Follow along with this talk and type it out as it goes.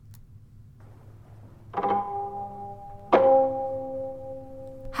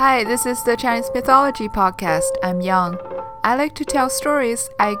Hi, this is the Chinese Mythology Podcast. I'm Yang. I like to tell stories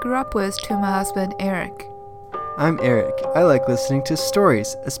I grew up with to my husband Eric. I'm Eric. I like listening to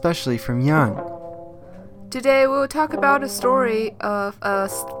stories, especially from Yang. Today we'll talk about a story of a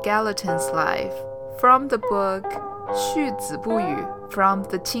skeleton's life from the book 续子不语 from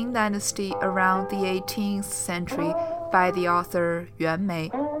the Qing Dynasty around the 18th century by the author Yuan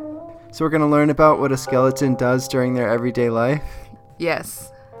Mei. So we're going to learn about what a skeleton does during their everyday life? Yes.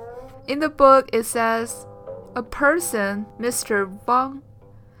 In the book it says, a person, Mr. Wang,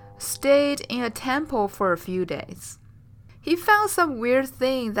 stayed in a temple for a few days. He found some weird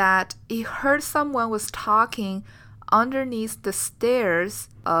thing that he heard someone was talking underneath the stairs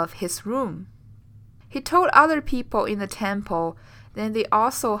of his room. He told other people in the temple, then they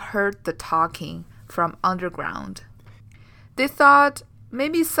also heard the talking from underground. They thought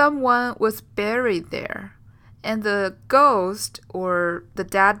maybe someone was buried there, and the ghost or the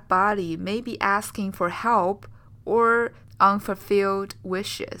dead body may be asking for help or unfulfilled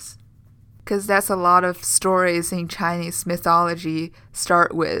wishes. Because that's a lot of stories in Chinese mythology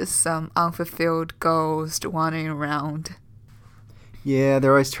start with some unfulfilled ghost wandering around. Yeah,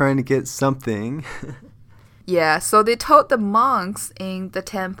 they're always trying to get something. Yeah, so they told the monks in the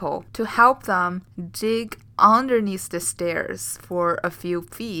temple to help them dig underneath the stairs for a few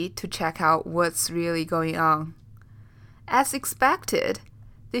feet to check out what's really going on. As expected,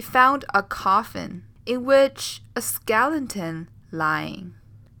 they found a coffin in which a skeleton lying.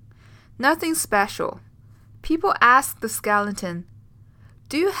 Nothing special. People asked the skeleton,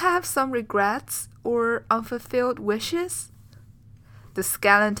 "Do you have some regrets or unfulfilled wishes?" The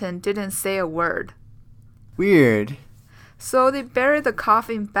skeleton didn't say a word. Weird. So they buried the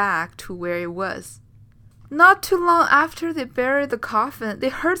coffin back to where it was. Not too long after they buried the coffin, they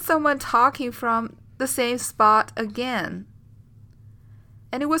heard someone talking from the same spot again.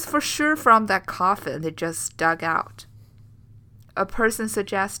 And it was for sure from that coffin they just dug out. A person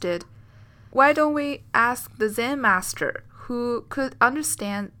suggested, "Why don't we ask the Zen master who could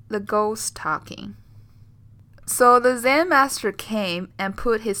understand the ghost talking?" So the Zen master came and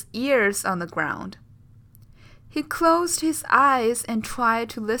put his ears on the ground. He closed his eyes and tried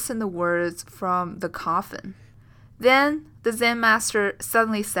to listen the words from the coffin. Then the Zen master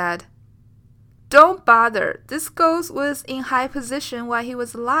suddenly said, "Don't bother. This ghost was in high position while he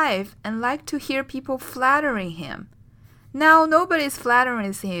was alive and liked to hear people flattering him. Now nobody's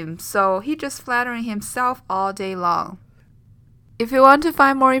flattering him, so he's just flattering himself all day long." If you want to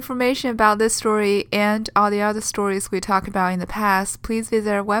find more information about this story and all the other stories we talked about in the past, please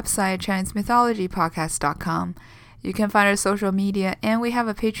visit our website, ChineseMythologyPodcast.com. You can find our social media, and we have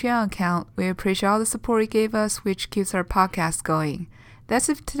a Patreon account. We appreciate all the support you gave us, which keeps our podcast going. That's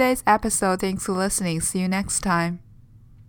it for today's episode. Thanks for listening. See you next time.